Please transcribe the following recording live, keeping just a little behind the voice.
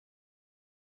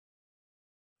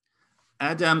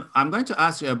Adam, I'm going to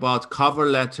ask you about cover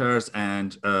letters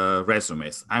and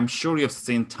resumes. I'm sure you've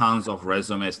seen tons of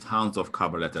resumes, tons of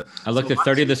cover letters. I looked at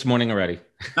 30 this morning already.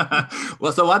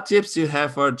 Well, so what tips do you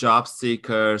have for job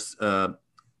seekers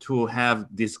to have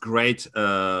this great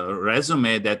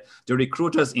resume that the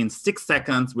recruiters in 6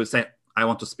 seconds will say, I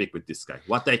want to speak with this guy,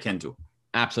 what they can do?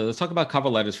 Absolutely. Let's talk about cover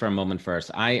letters for a moment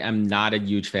first. I am not a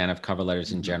huge fan of cover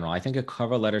letters in general. I think a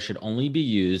cover letter should only be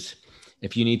used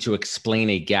if you need to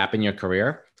explain a gap in your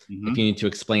career, if you need to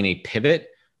explain a pivot,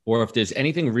 or if there's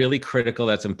anything really critical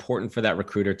that's important for that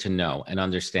recruiter to know and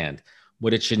understand.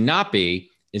 What it should not be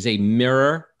is a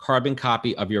mirror carbon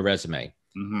copy of your resume.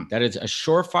 That is a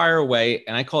surefire way.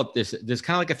 And I call it this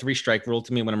kind of like a 3-strike rule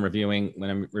to me when I'm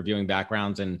reviewing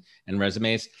backgrounds and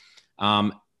resumes.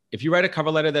 If you write a cover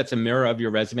letter that's a mirror of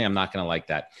your resume, I'm not going to like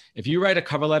that. If you write a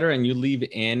cover letter and you leave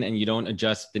in and you don't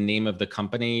adjust the name of the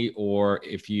company, or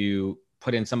if you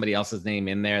put in somebody else's name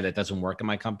in there that doesn't work in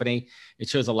my company, it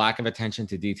shows a lack of attention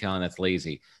to detail and it's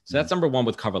lazy. So that's number one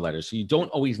with cover letters. So you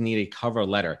don't always need a cover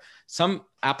letter. Some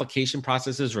application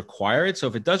processes require it. So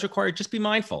if it does require it, just be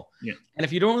mindful. And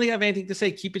if you don't really have anything to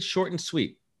say, keep it short and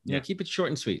sweet. You know, keep it short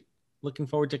and sweet. Looking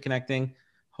forward to connecting.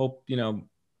 Hope,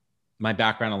 my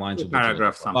background aligns with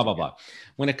paragraph, blah, blah, blah.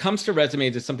 When it comes to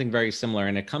resumes, it's something very similar,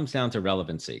 and it comes down to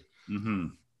relevancy.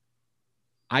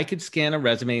 I could scan a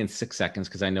resume in 6 seconds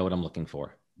because I know what I'm looking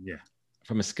for.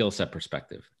 From a skill set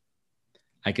perspective,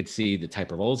 I could see the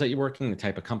type of roles that you're working, the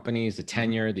type of companies, the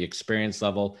tenure, the experience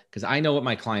level, because I know what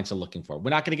my clients are looking for.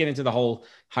 We're not going to get into the whole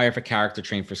hire for character,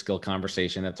 train for skill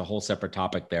conversation. That's a whole separate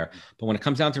topic there. But when it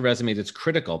comes down to resumes, it's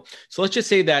critical. So let's just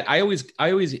say that I always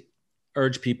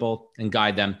urge people and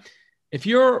guide them. If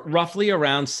you're roughly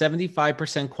around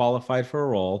 75% qualified for a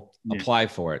role, apply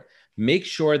for it. Make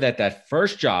sure that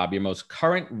first job, your most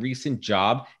current recent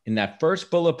job, in that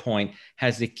first bullet point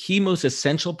has the key, most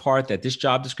essential part that this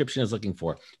job description is looking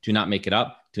for. Do not make it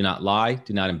up. Do not lie.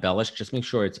 Do not embellish. Just make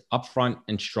sure it's upfront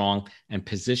and strong and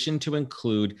positioned to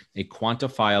include a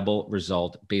quantifiable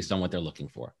result based on what they're looking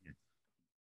for.